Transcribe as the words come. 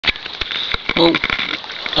Well,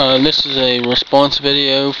 this is a response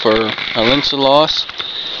video for Olinseloss.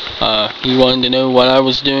 He wanted to know what I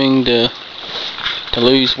was doing to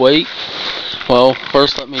lose weight. Well,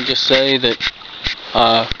 first let me just say that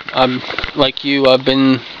I'm like you. I've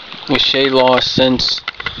been with Olinseloss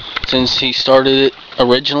since he started it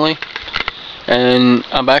originally, and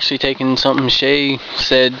I'm actually taking something Shay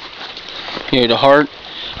said, to heart.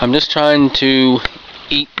 I'm just trying to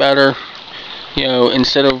eat better,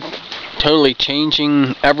 instead of totally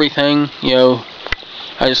changing everything.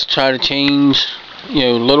 I just try to change,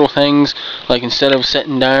 little things, like instead of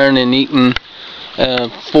sitting down and eating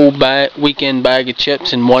a full weekend bag of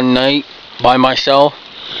chips in one night by myself,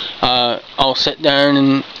 I'll sit down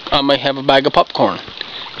and I might have a bag of popcorn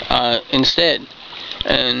instead.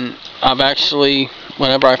 And I've actually,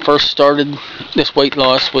 whenever I first started this weight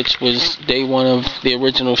loss, which was day one of the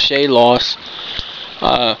original Olinseloss,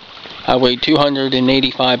 I weighed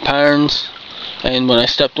 285 pounds, and when I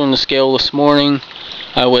stepped on the scale this morning,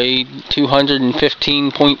 I weighed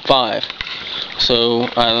 215.5. So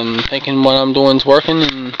I'm thinking what I'm doing is working,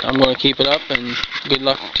 and I'm going to keep it up, and good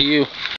luck to you.